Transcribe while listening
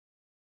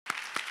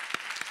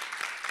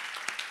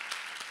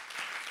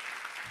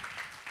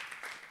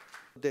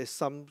There's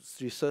some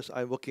research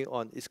I'm working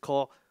on. It's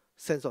called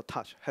sense of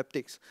touch,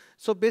 haptics.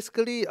 So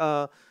basically,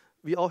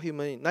 we all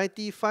human.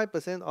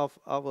 95% of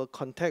our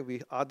contact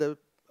with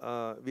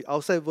with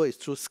outside world is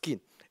through skin,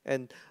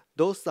 and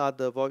those are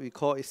the what we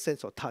call a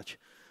sense of touch.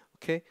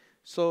 Okay,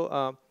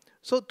 so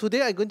so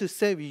today I'm going to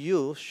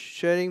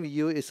sharing with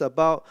you is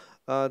about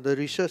the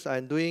research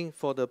I'm doing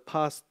for the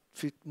past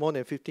more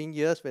than 15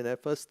 years when I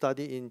first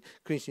studied in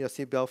Queen's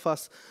University,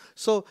 Belfast.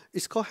 So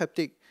it's called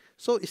haptic.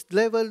 So it's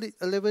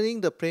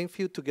leveling the playing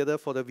field together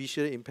for the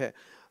visually impaired.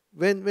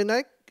 When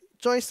I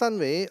joined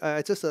Sunway,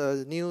 I just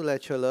a new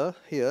lecturer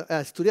here.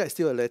 Today I'm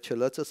still a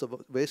lecturer, just a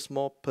very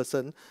small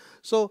person.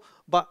 So,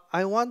 but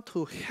I want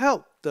to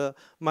help the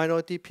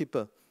minority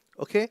people.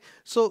 Okay,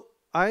 so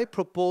I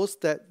propose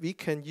that we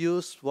can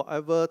use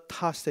whatever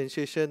touch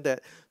sensation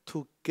that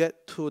to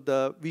get to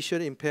the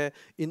visually impaired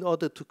in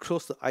order to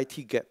close the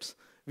IT gaps.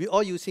 We're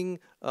all using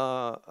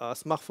a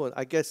smartphone.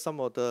 I guess some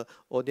of the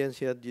audience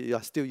here, you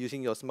are still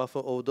using your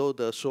smartphone, although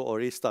the show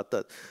already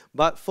started.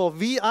 But for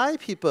VI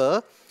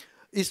people,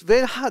 it's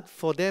very hard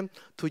for them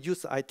to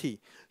use IT.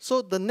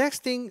 So the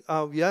next thing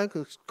we are going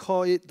to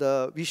call it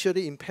the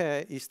visually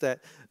impaired is that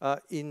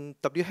in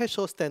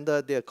WHO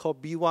standard, they are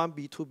called B1,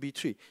 B2,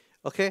 B3.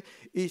 Okay,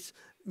 it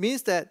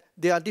means that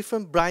there are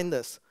different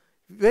blindness.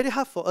 Very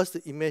hard for us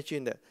to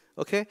imagine that.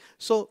 Okay,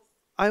 so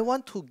I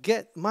want to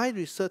get my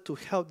research to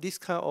help this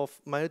kind of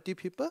minority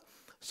people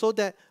so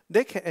that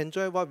they can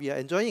enjoy what we are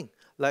enjoying.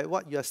 Like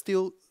what you are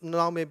still,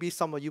 now maybe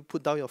some of you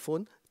put down your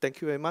phone. Thank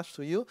you very much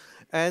to you.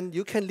 And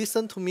you can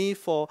listen to me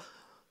for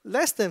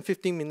less than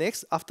 15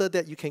 minutes. After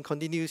that, you can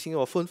continue using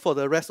your phone for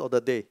the rest of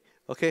the day.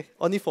 Okay,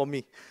 only for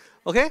me.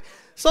 Okay,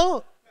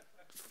 so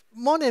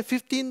more than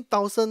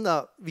 15,000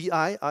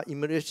 VI are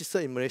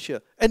registered in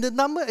Malaysia. And the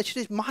number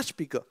actually is much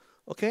bigger.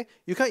 Okay,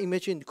 you can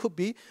imagine it could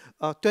be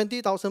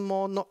 20,000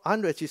 more not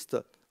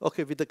unregistered.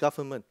 Okay, with the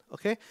government.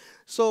 Okay,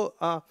 so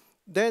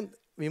then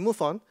we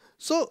move on.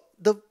 So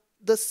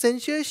the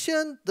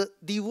sensation, the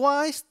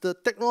device, the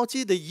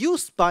technology they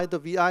used by the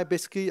VI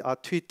basically are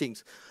three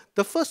things.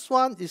 The first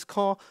one is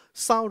called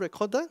sound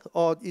recorder,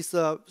 or is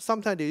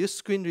sometimes they use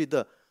screen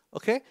reader.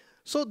 Okay,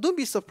 so don't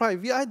be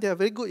surprised. VI, they are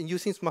very good in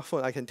using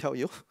smartphone. I can tell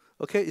you.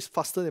 Okay, it's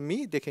faster than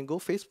me. They can go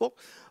Facebook.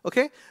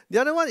 Okay, the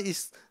other one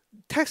is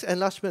text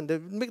enlargement. They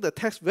make the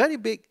text very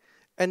big,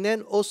 and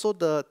then also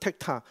the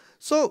tactile.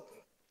 So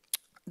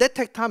that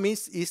tactile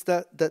means is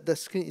that the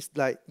screen is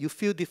like you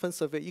feel different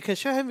survey. You can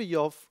share hand with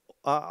your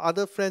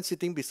other friend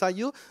sitting beside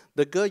you.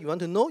 The girl you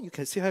want to know, you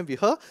can share hand with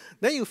her.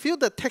 Then you feel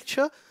the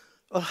texture,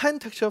 hand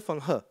texture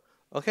from her.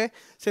 Okay,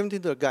 same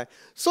thing to the guy.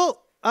 So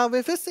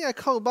the first thing I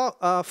talk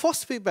about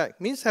force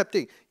feedback means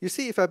haptic. You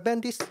see, if I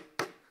bend this,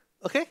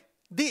 okay,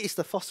 this is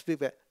the force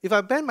feedback. If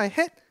I bend my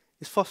head,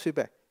 it's force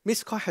feedback.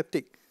 Means called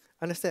haptic.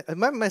 Understand? And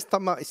my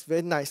stomach is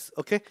very nice,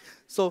 okay?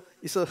 So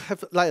it's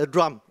like a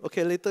drum.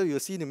 Okay, later you'll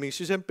see the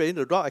musician playing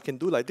the drum. I can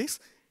do like this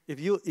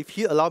if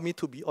he allow me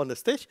to be on the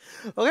stage.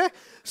 Okay?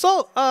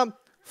 So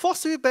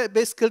force feedback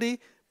basically,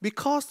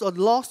 because of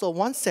loss of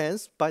one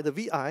sense by the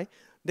VI,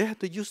 they have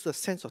to use the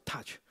sense of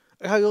touch.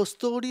 I will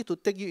slowly to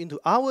take you into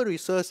our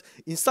research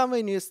in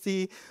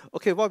SunwayUniversity.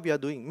 Okay, what we are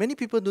doing. Many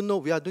people don't know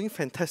we are doing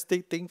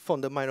fantastic things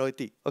from the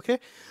minority. Okay?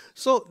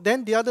 So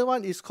then the other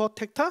one is called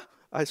tactile.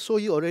 I showed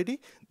you already.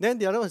 Then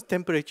the other one is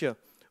temperature.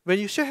 When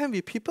you share hand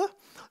with people,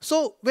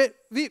 so we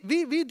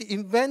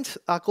invent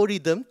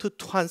algorithm to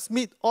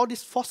transmit all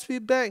this force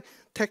feedback,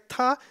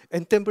 tactile,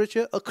 and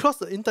temperature across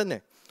the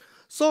internet.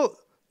 So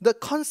the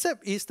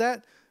concept is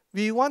that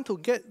we want to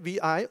get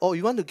VI, or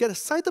you want to get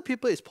sighted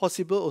people, it's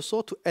possible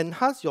also to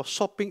enhance your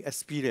shopping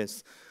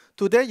experience.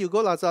 Today you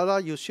go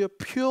Lazada, you share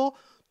pure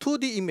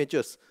 2D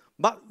images.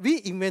 But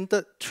we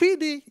invented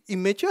 3D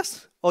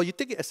images, or you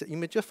take it as an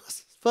image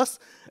first,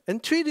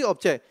 and 3D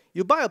object.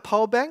 You buy a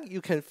power bank,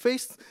 you can feel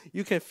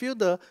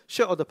the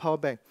shape of the power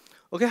bank.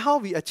 Okay, how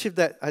we achieve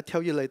that, I'll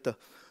tell you later.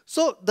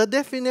 So the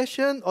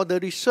definition or the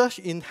research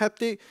in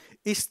haptic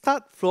is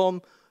start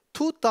from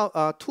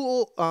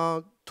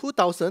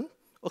 2000.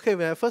 Okay,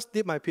 when I first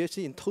did my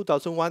PhD in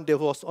 2001, there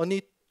was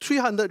only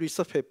 300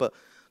 research papers.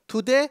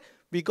 Today,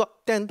 we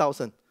got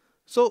 10,000.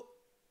 So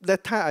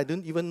that time, I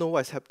didn't even know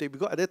what's haptic,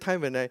 because at that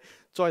time when I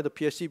joined the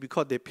PhD,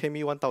 because they pay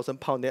me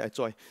 £1,000, then I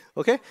joined.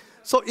 Okay?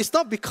 So it's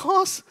not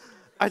because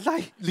I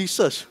like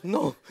research.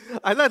 No,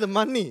 I like the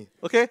money.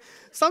 Okay?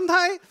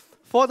 Sometimes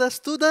for the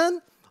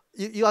student,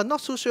 you are not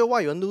so sure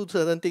why you want to do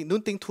certain things.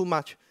 Don't think too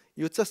much.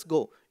 You just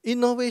go.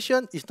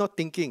 Innovation is not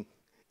thinking.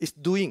 It's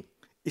doing.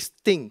 It's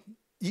think.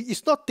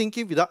 It's not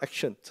thinking without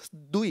action. Just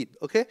do it.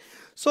 Okay?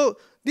 So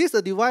this is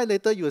the device.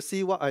 Later you will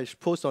see what I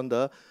post on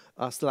the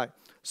slide.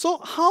 So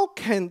how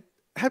can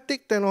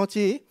haptic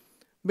technology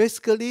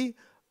basically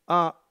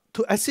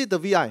to assist the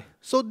VI?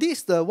 So this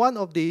is the one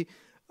of the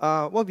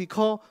what we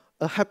call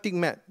a haptic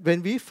map.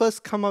 When we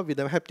first come up with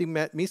a haptic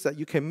map, means that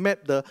you can map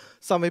the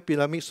Sunway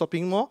Pyramid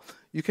shopping mall.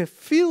 You can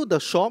feel the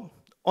shop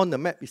on the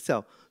map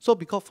itself. So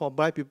because for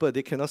blind people,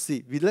 they cannot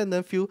see. We let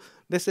them feel,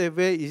 let's say,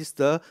 where is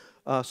the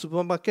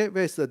supermarket,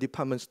 where is the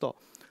department store.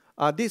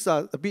 These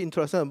are a bit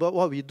interesting about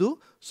what we do.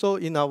 So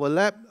in our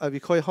lab,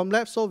 we call it home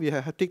lab, so we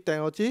have Haptic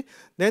Technology.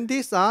 Then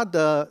these are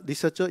the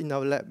researchers in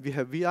our lab. We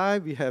have VI,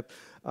 we have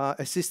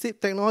Assistive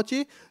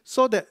Technology,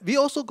 so that we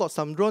also got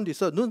some drone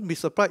research. Don't be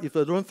surprised if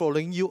a drone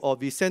following you or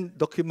we send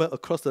document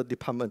across the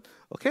department,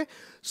 okay?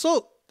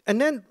 So,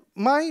 and then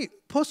my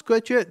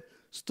postgraduate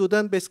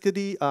student,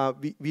 basically,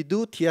 we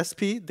do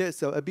TSP,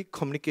 that's a big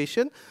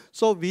communication.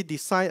 So we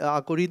design an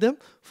algorithm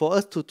for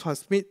us to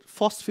transmit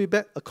force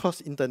feedback across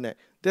internet.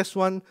 That's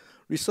one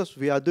research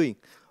we are doing.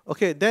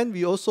 Okay, then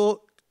we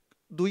also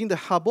doing the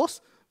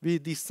harbors. We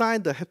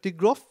design the haptic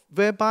glove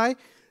whereby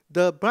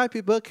the blind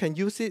people can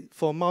use it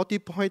for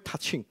multi-point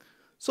touching.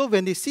 So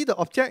when they see the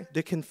object,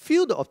 they can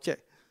feel the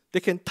object. They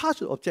can touch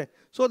the object.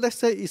 So let's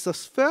say it's a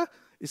sphere,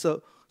 it's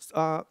a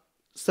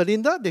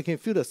cylinder, they can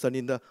feel the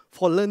cylinder.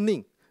 For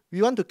learning,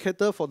 we want to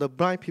cater for the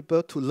blind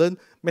people to learn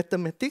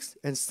mathematics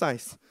and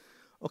science.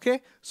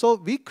 Okay, so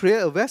we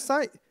create a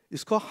website.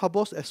 It's called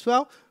Harbors as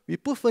well. We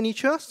put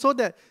furniture so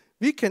that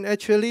we can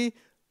actually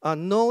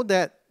know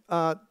that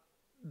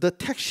the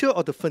texture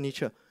of the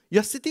furniture.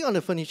 You're sitting on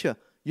the furniture.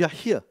 You're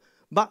here.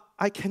 But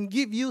I can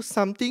give you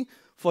something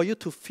for you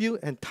to feel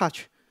and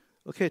touch.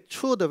 Okay,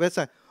 through the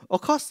website. Of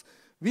course,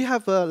 we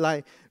have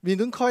we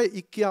don't call it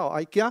IKEA or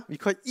IKEA. We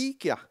call it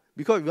IKEA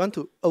because we want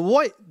to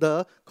avoid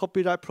the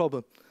copyright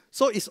problem.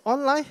 So it's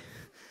online.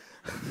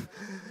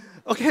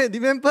 Okay,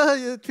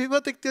 remember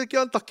people keep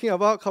on talking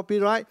about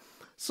copyright.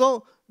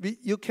 So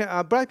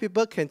blind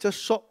people can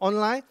just shop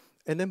online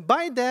and then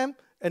buy them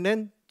and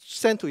then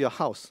send to your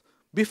house.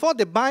 Before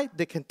they buy,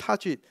 they can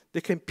touch it.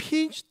 They can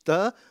pinch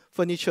the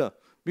furniture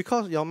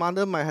because your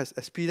mother might have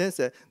experienced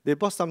that they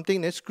bought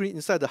something, then screen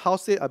inside the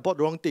house say, I bought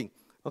the wrong thing.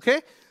 Okay?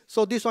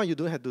 So this one you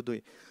don't have to do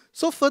it.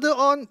 So further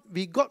on,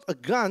 we got a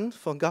grant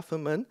from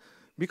government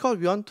because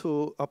we want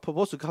to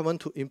propose to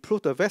government to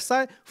improve the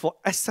website for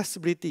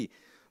accessibility.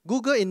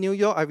 Google in New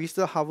York, I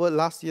visited Harvard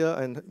last year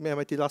and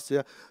MIT last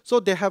year. So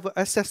they have an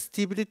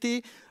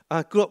accessibility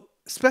group,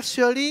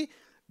 specially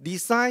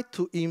designed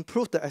to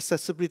improve the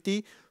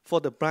accessibility for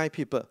the blind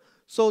people.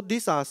 So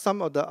these are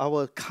some of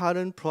our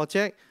current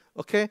projects.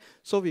 Okay,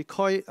 so we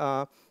call it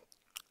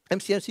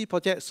MCMC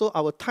project. So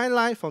our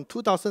timeline from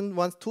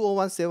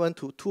 2017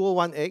 to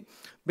 2018,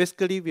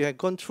 basically we have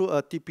gone through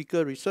a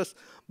typical research.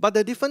 But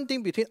the different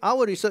thing between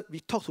our research, we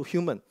talk to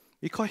human.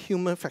 We call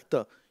human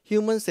factor,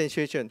 human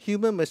sensation,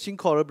 human-machine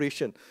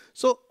collaboration.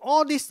 So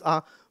all these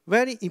are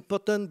very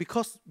important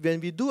because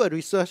when we do a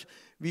research,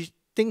 we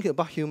think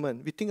about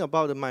human. We think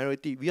about the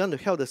minority. We want to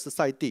help the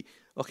society.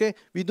 Okay,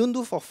 we don't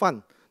do for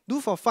fun. Do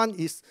for fun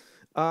is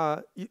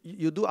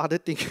you do other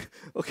things,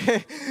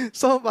 okay?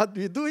 So, but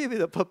we do it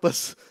with a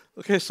purpose.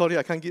 Okay, sorry,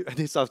 I can't give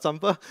any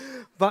example.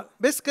 But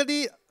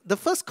basically, the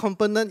first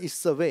component is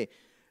survey.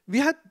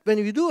 When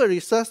we do a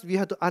research, we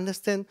have to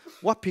understand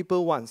what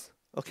people want,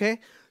 okay?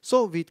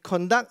 So we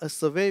conduct a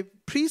survey,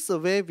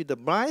 pre-survey with the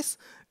blinds,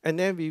 and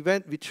then we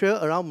trail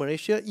around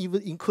Malaysia,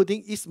 even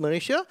including East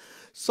Malaysia.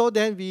 So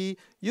then we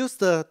use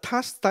the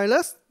touch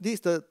stylus. This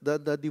is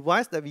the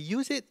device that we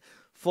use it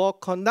for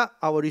conduct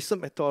our research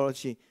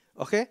methodology,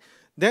 okay?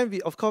 Then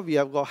of course, we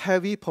have got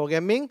heavy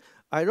programming.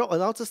 I wrote an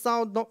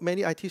ultrasound, not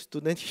many IT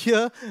students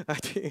here, I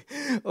think,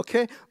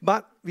 okay?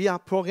 But we are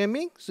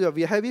programming, so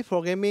we are heavy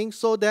programming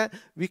so that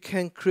we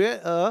can create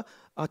a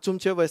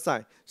Zhongjie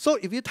website. So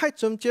if you type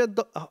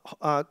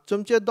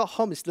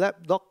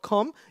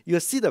zhongjie.homeslab.com, you'll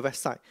see the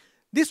website.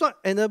 This one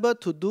enabled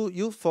to do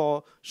you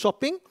for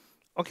shopping,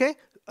 okay,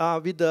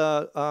 with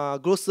the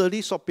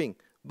grocery shopping.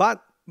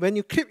 But when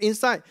you click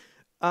inside,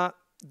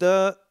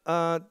 the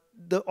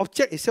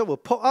object itself will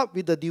pop up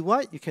with the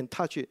device, you can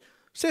touch it.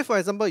 Say, for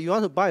example, you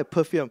want to buy a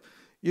perfume.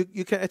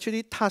 You can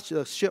actually touch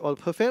the shape of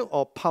the perfume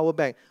or power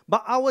bank.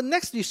 But our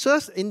next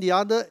research in the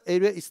other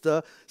area is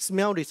the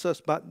smell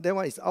research, but that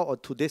one is out of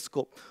today's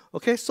scope.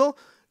 Okay, so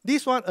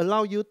this one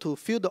allows you to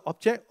feel the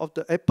object of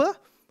the apple.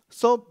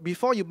 So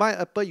before you buy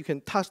apple, you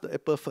can touch the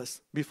apple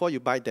first before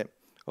you buy them.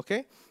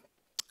 Okay,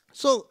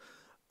 so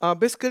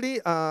basically,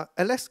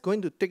 Alex is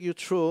going to take you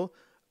through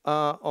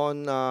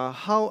on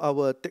how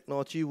our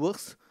technology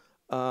works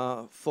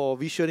for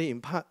visually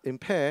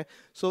impaired.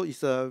 So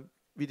it's a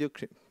video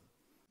clip.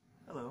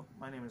 Hello,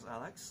 my name is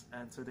Alex,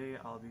 and today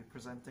I'll be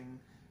presenting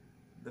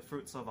the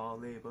fruits of our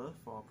labor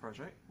for our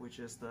project, which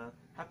is the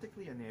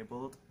haptically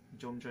enabled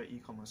Zhongjie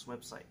e-commerce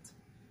website.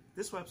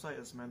 This website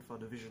is meant for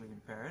the visually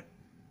impaired,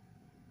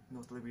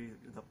 notably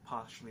the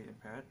partially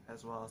impaired,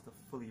 as well as the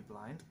fully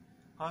blind.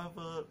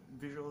 However,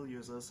 visual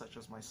users such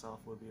as myself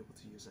will be able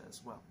to use it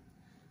as well.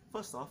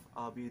 First off,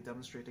 I'll be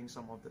demonstrating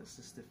some of the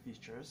assistive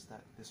features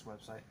that this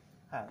website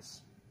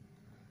has.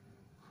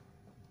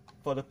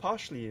 For the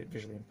partially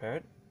visually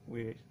impaired,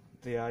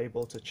 they are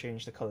able to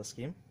change the color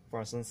scheme. For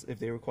instance, if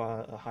they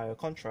require a higher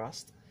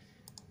contrast,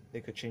 they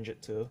could change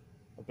it to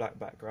a black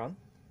background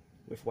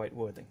with white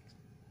wording.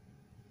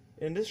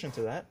 In addition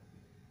to that,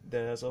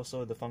 there's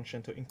also the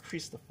function to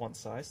increase the font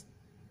size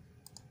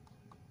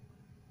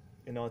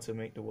in order to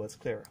make the words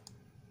clearer.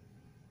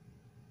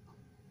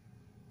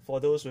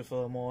 For those with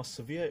a more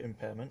severe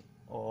impairment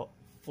or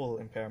full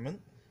impairment,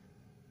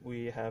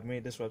 we have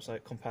made this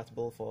website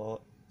compatible for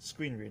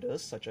screen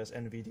readers such as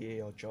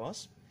NVDA or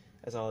JAWS,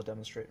 as I'll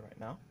demonstrate right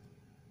now.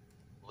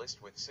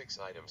 List with 6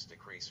 items,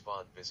 decrease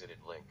font, visited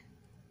link.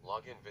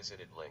 Login,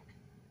 visited link.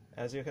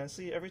 As you can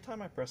see, every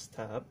time I press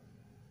tab,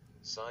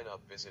 Sign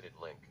up, visited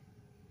link.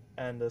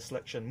 and the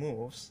selection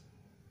moves,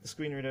 the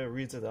screen reader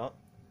reads it out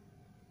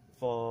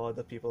for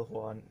the people who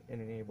are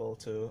unable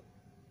to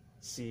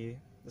see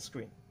the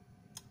screen.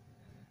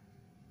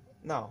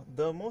 Now,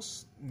 the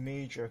most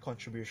major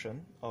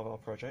contribution of our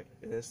project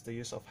is the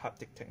use of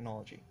haptic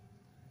technology.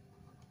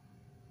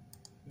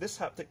 This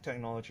haptic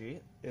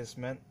technology is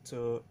meant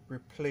to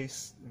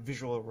replace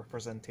visual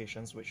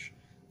representations which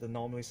the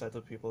normally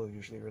sighted people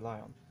usually rely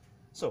on.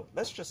 So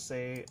let's just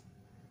say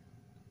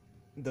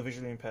the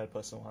visually impaired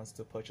person wants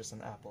to purchase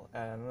an apple,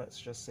 and let's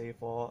just say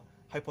for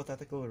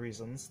hypothetical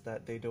reasons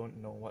that they don't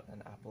know what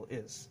an apple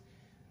is.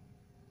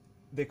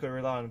 They could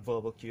rely on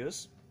verbal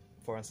cues.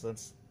 For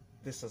instance,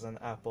 this is an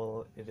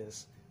apple, it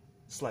is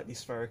slightly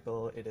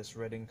spherical, it is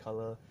red in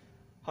color.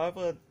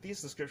 However,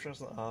 these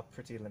descriptions are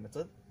pretty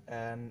limited,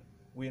 and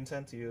we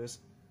intend to use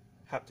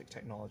haptic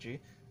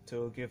technology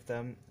to give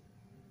them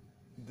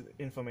the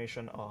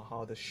information on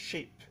how the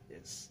shape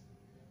is.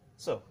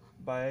 So,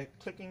 by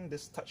clicking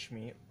this Touch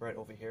Me right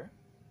over here,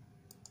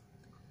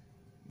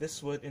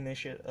 this would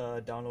initiate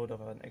a download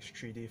of an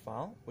H3D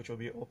file, which will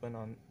be open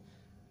on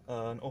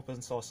an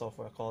open source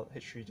software called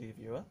H3D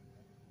Viewer.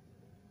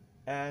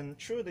 And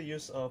through the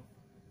use of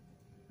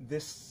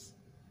this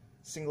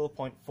single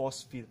point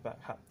force feedback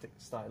haptic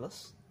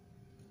stylus,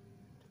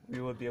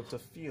 we would be able to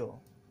feel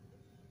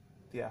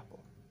the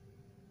apple.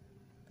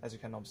 As you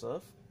can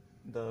observe,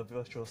 the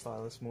virtual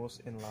stylus moves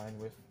in line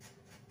with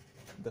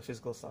the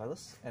physical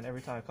stylus, and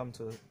every time I come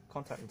to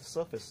contact with the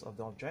surface of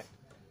the object,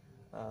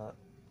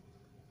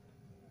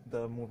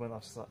 the movement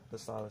of the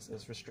stylus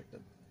is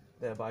restricted,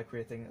 thereby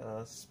creating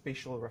a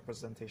spatial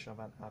representation of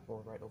an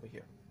apple right over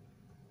here.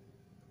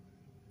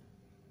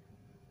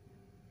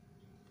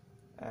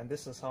 And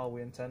this is how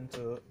we intend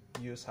to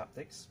use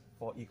haptics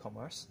for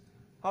e-commerce.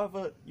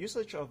 However,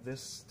 usage of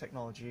this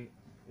technology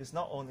is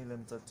not only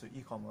limited to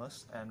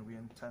e-commerce, and we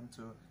intend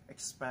to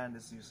expand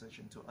its usage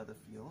into other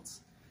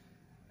fields,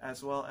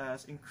 as well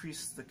as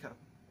increase the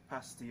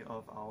capacity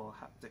of our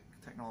haptic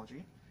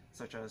technology,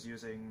 such as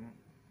using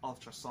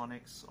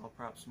ultrasonics or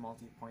perhaps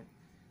multi-point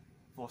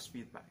force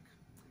feedback.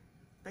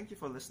 Thank you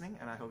for listening,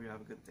 and I hope you have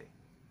a good day.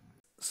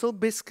 So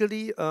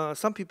basically,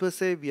 some people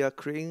say we are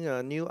creating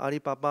a new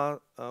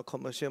Alibaba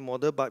commercial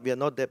model, but we are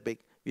not that big.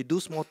 We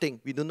do small things.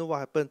 We don't know what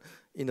happen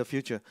in the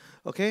future.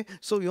 Okay,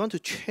 so we want to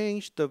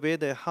change the way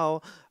that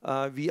how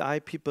VI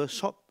people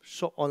shop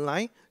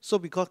online. So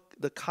because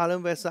the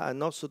current website are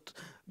not so,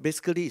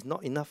 basically it's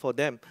not enough for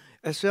them,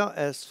 as well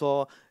as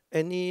for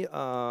any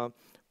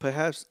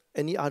perhaps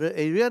any other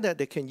area that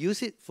they can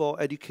use it for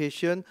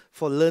education,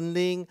 for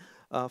learning,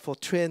 for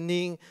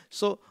training.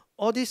 So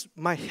all this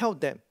might help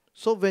them.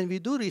 So when we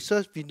do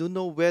research, we don't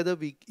know whether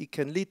it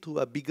can lead to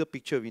a bigger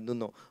picture. We don't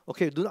know.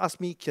 Okay, don't ask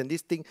me, can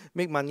this thing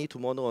make money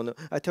tomorrow or not?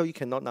 I tell you,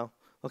 cannot now.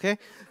 Okay,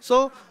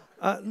 so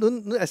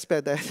don't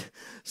expect that.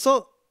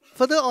 So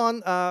further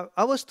on,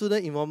 our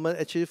student involvement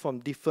actually from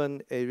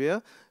different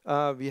area.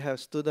 We have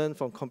students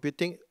from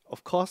computing,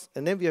 of course,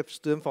 and then we have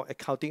students from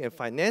accounting and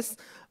finance.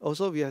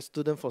 Also, we have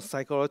students from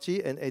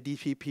psychology and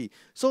ADPP.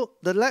 So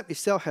the lab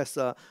itself has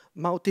a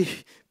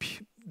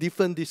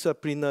different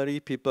disciplinary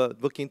people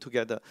working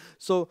together.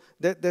 So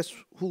that's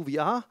who we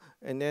are,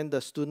 and then the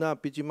students are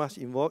pretty much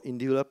involved in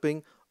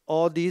developing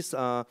all these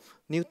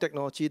new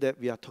technology that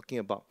we are talking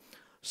about.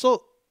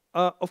 So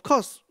of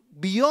course,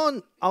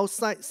 beyond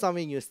outside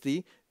Sunway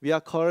University, we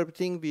are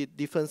collaborating with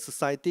different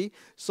society,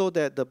 so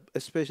that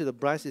especially the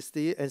Bryce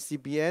City,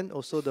 NCBN,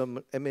 also the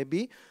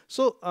MAB.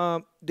 So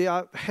they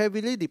are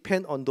heavily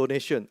depend on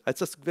donation. I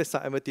just get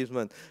some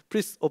advertisement.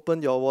 Please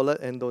open your wallet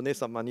and donate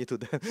some money to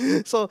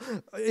them. So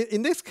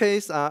in this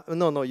case,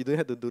 no, you don't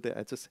have to do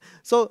that.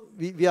 So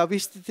we are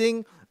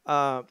visiting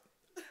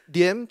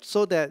them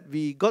so that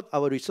we got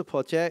our research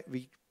project.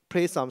 We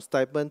pay some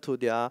stipend to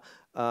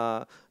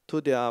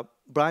their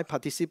blind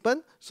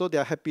participant, so they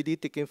are happily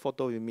taking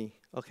photo with me.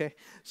 Okay,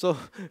 so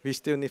we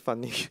still need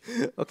funding.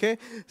 Okay,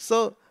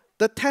 so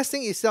the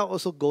testing itself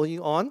also going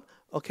on.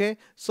 Okay,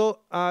 so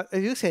as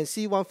you can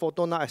see one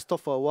photo now, I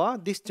stopped for a while.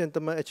 This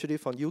gentleman actually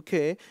from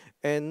UK,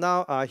 and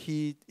now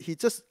he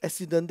just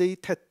accidentally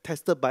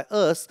tested by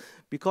us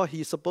because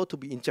he's supposed to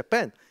be in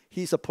Japan.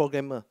 He's a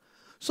programmer.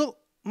 So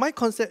my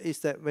concept is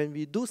that when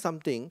we do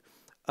something,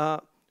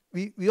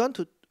 we want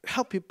to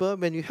help people.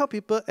 When you help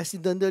people,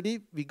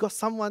 accidentally, we got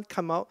someone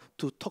come out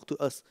to talk to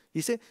us.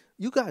 He said,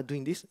 you guys are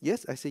doing this?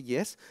 Yes. I said,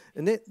 yes.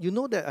 And then, you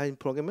know that I'm a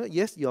programmer?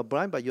 Yes, you're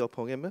blind, but you're a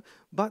programmer.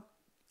 But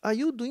are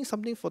you doing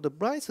something for the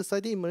Blind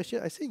Society in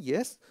Malaysia? I said,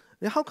 yes.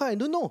 Then how come I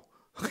don't know?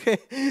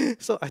 Okay,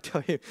 so I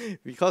tell him,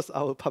 because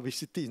our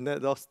publicity is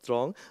not that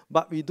strong,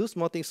 but we do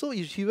small things. So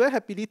he very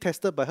happily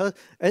tested by her,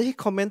 and he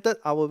commented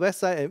our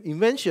website and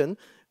invention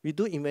We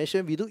do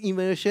invention,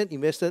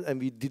 investment, and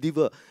we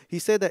deliver. He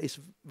said that it's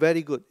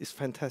very good, it's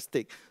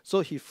fantastic.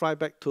 So he fly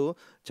back to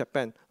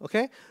Japan,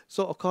 okay?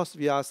 So of course,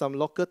 we are some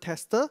local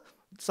tester,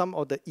 some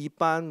of the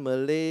Ipan,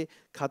 Malay,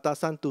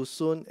 Katasan,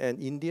 Dusun, and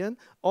Indian,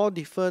 all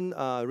different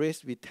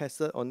race we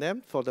tested on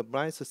them for the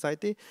blind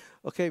society.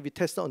 Okay, we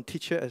tested on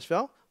teacher as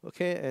well,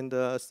 okay, and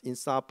in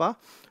Sabah,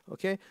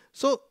 okay.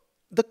 So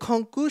the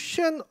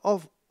conclusion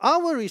of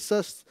our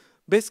research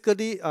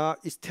basically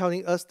is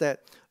telling us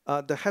that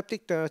the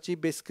haptic technology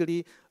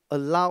basically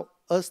allow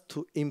us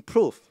to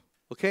improve,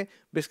 okay,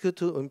 basically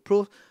to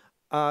improve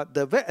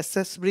the web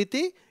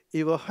accessibility.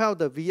 It will help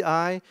the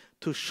VI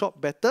to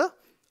shop better.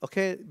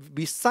 Okay,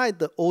 beside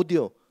the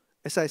audio,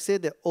 as I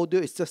said, the audio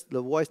is just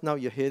the voice now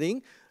you're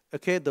hearing.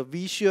 Okay, the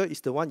visual is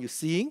the one you're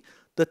seeing.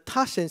 The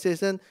touch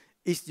sensation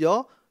is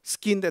your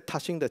skin that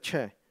touching the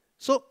chair.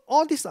 So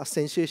all these are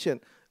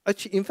sensation.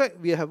 Actually, in fact,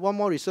 we have one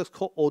more research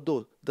called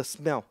odor, the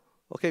smell.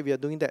 Okay, we are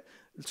doing that.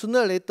 Sooner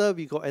or later,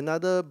 we got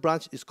another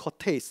branch, it's called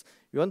taste.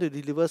 You want to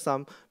deliver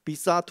some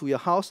pizza to your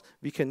house,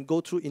 we can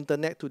go through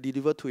internet to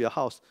deliver to your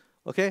house.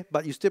 Okay,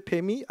 but you still pay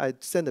me, I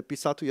send the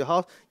pizza to your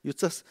house, you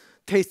just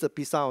taste the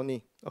pizza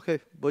only, okay,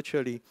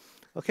 virtually.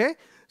 Okay,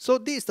 so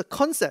this is the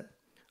concept.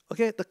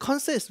 Okay, the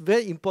concept is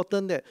very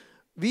important that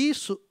we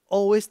should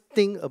always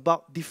think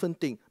about different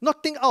things.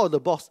 Not think out of the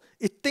box,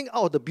 it's think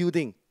out of the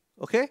building.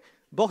 Okay,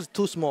 box is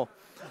too small.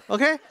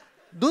 Okay,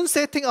 don't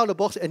say think out of the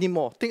box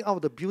anymore, think out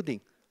of the building.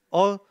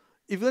 Or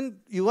even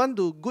you want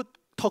to good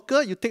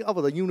talker, you think out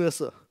of the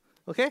universal.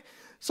 Okay,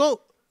 so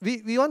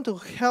we want to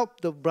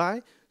help the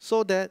blind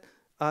so that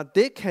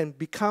they can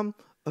become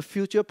a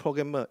future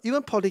programmer,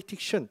 even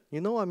politician, you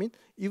know what I mean?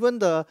 Even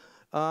the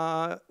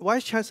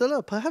vice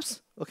chancellor,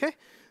 perhaps, okay?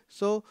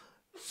 So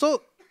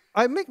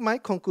I make my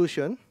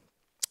conclusion,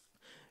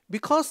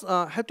 because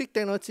haptic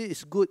technology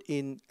is good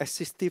in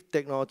assistive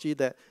technology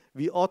that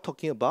we all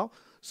talking about.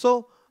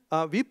 So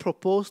we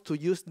propose to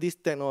use this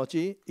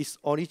technology. It's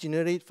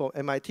originated from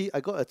MIT.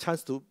 I got a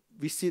chance to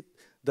visit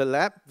the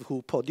lab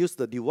who produced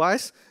the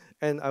device,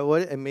 and I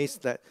was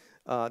amazed that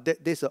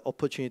there's an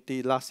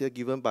opportunity last year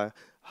given by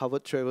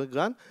Harvard Travel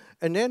Grant.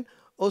 And then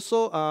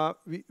also,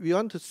 we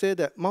want to say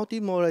that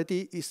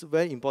multimodality is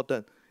very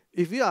important.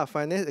 If you are a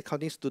finance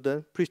accounting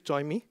student, please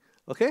join me,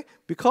 okay?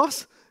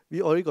 Because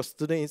we already got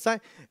students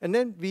inside. And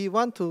then we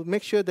want to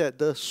make sure that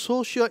the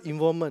social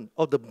involvement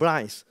of the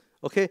blinds,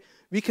 okay?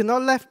 We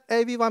cannot leave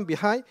everyone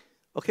behind,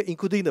 okay,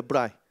 including the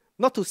blind.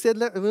 Not to say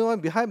left everyone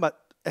behind, but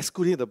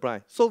excluding the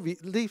blind. So we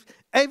leave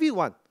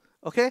everyone,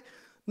 okay?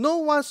 No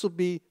one should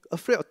be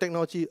afraid of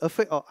technology,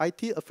 afraid of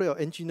IT, afraid of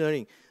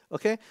engineering,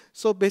 okay?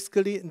 So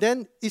basically,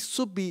 then it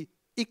should be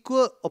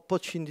equal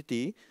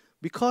opportunity,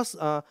 because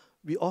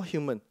we're all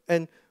human.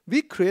 And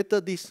we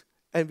created this,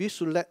 and we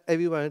should let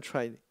everyone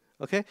try it,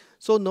 okay?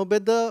 So no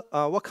matter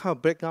what kind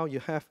of background you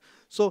have.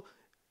 So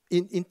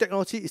in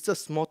technology, it's a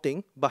small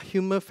thing, but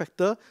human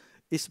factor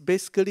is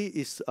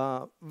basically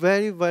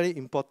very, very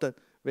important.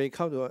 When it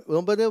comes to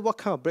no matter what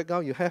kind of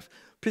background you have,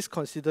 please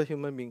consider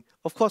human being.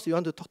 Of course, you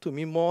want to talk to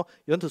me more,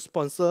 you want to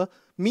sponsor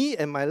me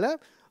and my lab,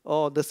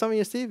 or the Sunway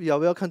University, you are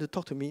welcome to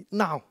talk to me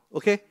now.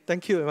 Okay?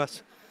 Thank you very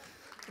much.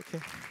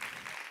 Okay.